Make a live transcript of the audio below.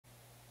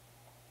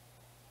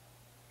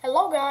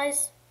Hello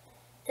guys!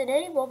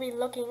 Today we'll be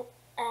looking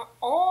at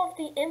all of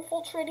the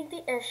Infiltrating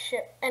the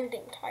Airship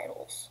ending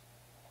titles.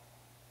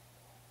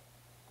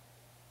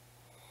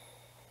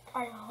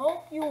 I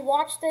hope you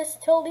watch this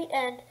till the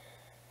end.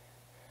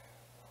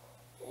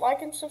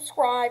 Like and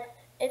subscribe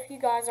if you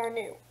guys are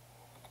new.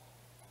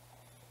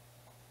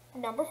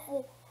 Number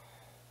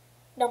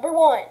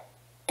 1.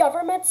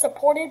 Government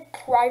Supported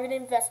Private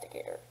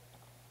Investigator.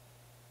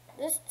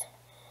 This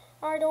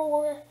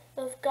title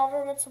was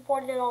government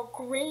supported in all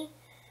green.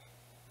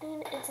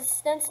 It's a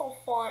stencil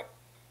font,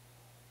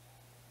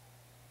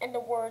 and the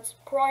words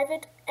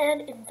private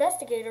and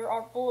investigator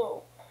are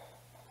blue,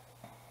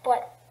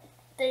 but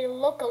they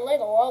look a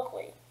little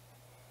ugly.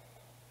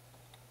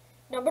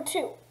 Number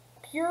 2,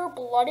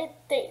 Pure-Blooded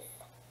Thief.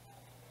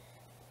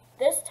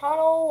 This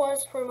title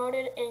was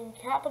promoted in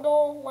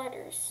capital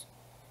letters,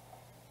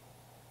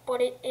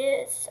 but it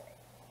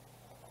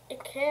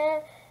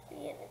can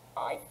be an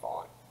I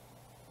font.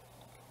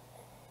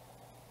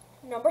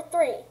 Number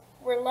 3,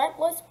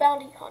 Relentless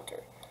Bounty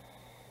Hunter.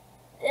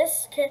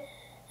 This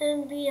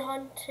can be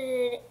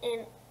hunted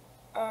in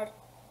a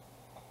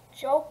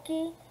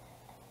jokey,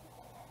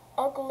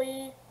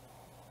 ugly,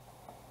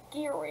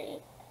 geary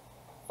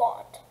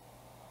font.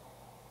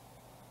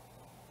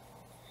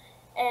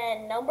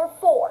 And number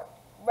 4,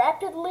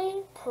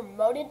 Rapidly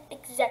Promoted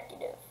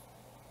Executive.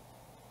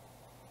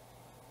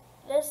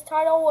 This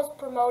title was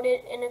promoted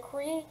in a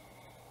creative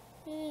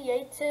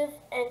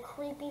and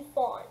creepy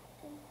font.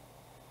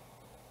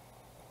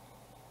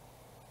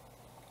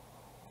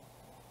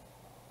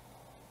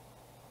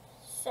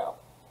 So,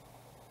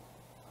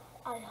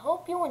 I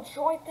hope you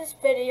enjoyed this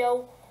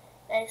video.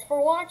 Thanks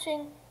for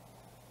watching.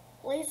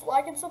 Please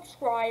like and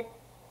subscribe.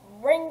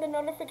 Ring the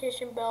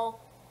notification bell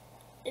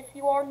if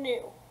you are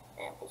new.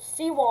 And we'll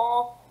see you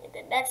all in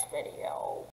the next video.